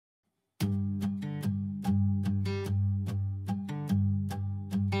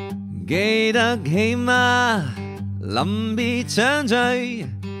記得起嗎？臨別暢聚，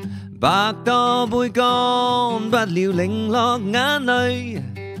百多杯乾不了零落眼淚。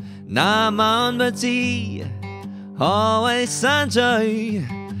那晚不知何謂散聚，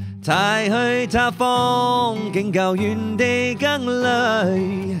太墟他方竟較原地更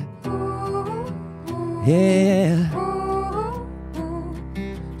累。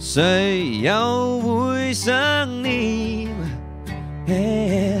誰又會想念？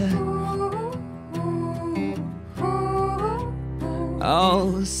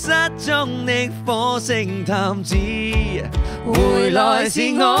失蹤的火星探子，回來是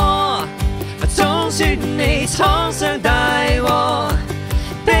我，總算未闖上大禍，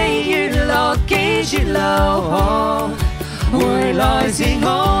被月落幾轉留學。回來是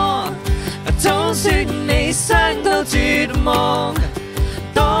我，總算未傷到絕望，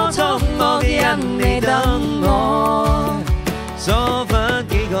多錯惡因你等我。疏忽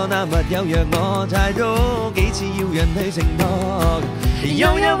幾個男密友約我太多，幾次要人去承諾，憂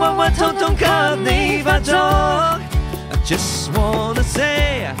憂鬱鬱通通給你發作。I just wanna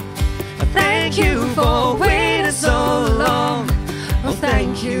say thank you for waiting so long. Oh,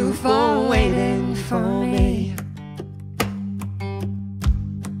 thank you for waiting for me.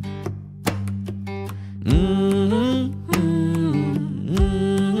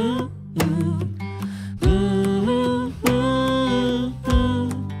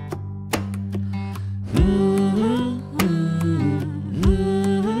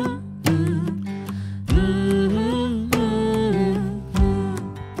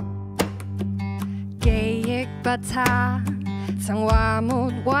不差，曾話沒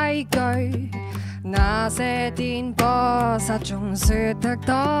畏懼，那些顛簸殺仲說得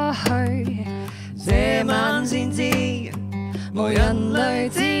多虛。這晚先知，無人類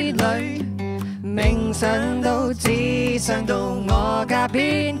之旅，冥想都只想到我家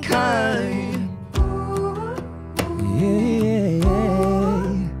邊區。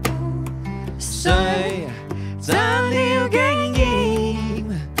誰賺了經驗？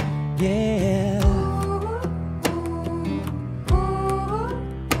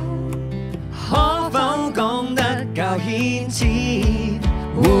可否講得較顯淺？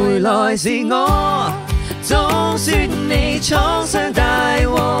回來是我，總算未闖上大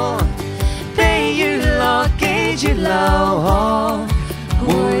禍，被月落幾轉留學。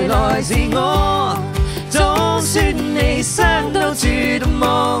回來是我，總算未傷到絕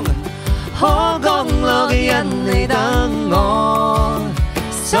望，可降落嘅人嚟等我。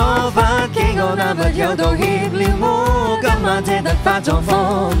疏忽幾個男密友道歉了麼？今晚這突發狀況，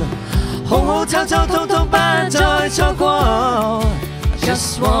好好抽抽通通不再錯過。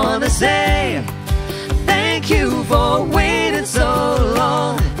Just wanna say thank you for waiting so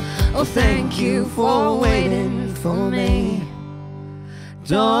long. Oh, thank you for waiting for me.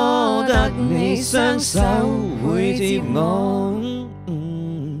 多得你雙手會接我。